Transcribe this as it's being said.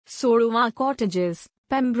Sodova Cottages,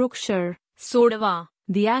 Pembrokeshire, Sodova,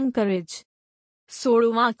 the anchorage.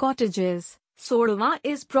 Sodova Cottages. Sodova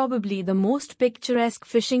is probably the most picturesque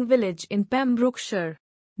fishing village in Pembrokeshire.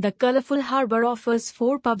 The colourful harbour offers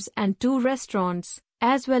 4 pubs and 2 restaurants,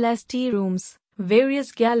 as well as tea rooms,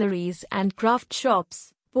 various galleries and craft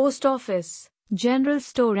shops, post office, general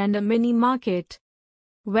store and a mini market.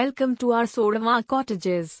 Welcome to our Sodova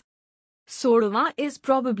Cottages. Sodova is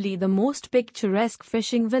probably the most picturesque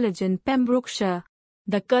fishing village in Pembrokeshire.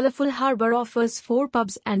 The colourful harbour offers 4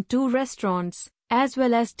 pubs and 2 restaurants, as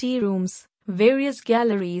well as tea rooms, various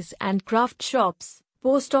galleries and craft shops,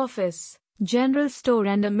 post office, general store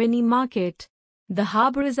and a mini market. The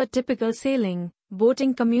harbour is a typical sailing,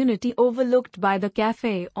 boating community overlooked by the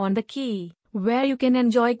cafe on the quay, where you can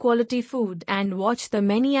enjoy quality food and watch the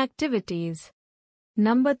many activities.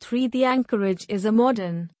 Number 3. The Anchorage is a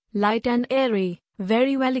modern, light and airy,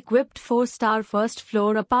 very well-equipped 4-star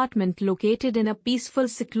first-floor apartment located in a peaceful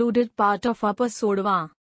secluded part of Upper Sodova,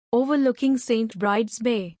 overlooking St. Bride's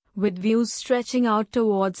Bay, with views stretching out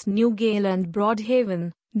towards Newgale and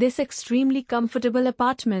Broadhaven. This extremely comfortable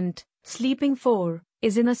apartment, sleeping 4,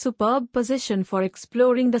 is in a superb position for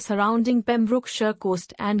exploring the surrounding Pembrokeshire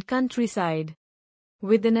coast and countryside.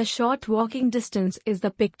 Within a short walking distance is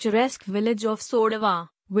the picturesque village of Sodova,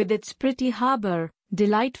 with its pretty harbour,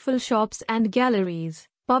 delightful shops and galleries,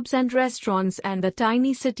 pubs and restaurants, and the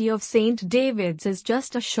tiny city of St. David's is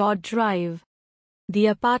just a short drive. The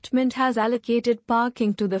apartment has allocated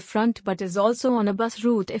parking to the front but is also on a bus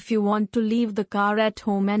route if you want to leave the car at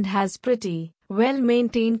home, and has pretty,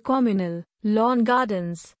 well-maintained communal, lawn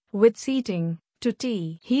gardens, with seating, to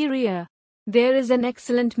tea. Here, there is an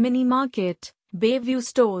excellent mini-market, Bayview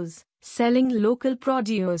stores, selling local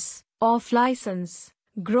produce, off-license,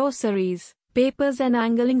 groceries, papers and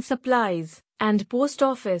angling supplies, and post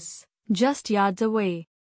office, just yards away.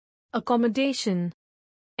 Accommodation.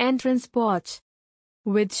 Entrance porch,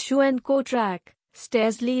 with shoe and coat rack,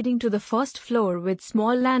 stairs leading to the first floor with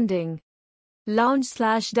small landing.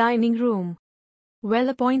 Lounge/dining room. Well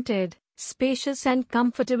appointed, spacious and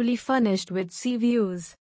comfortably furnished with sea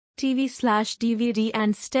views. TV/DVD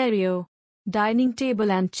and stereo. Dining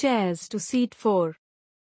table and chairs to seat 4.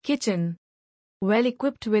 Kitchen. Well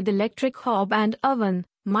equipped with electric hob and oven,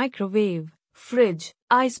 microwave, fridge,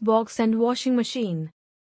 icebox and washing machine.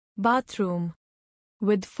 Bathroom.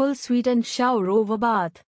 With full suite and shower over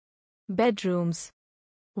bath. Bedrooms.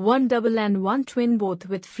 1 double and 1 twin, both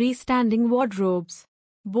with freestanding wardrobes.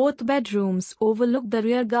 Both bedrooms overlook the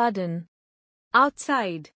rear garden.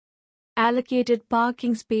 Outside. Allocated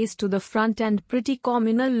parking space to the front and pretty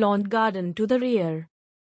communal lawn garden to the rear.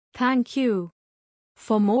 Thank you.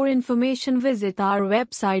 For more information visit our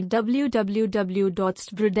website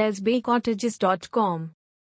www.sbridesbaycottages.com.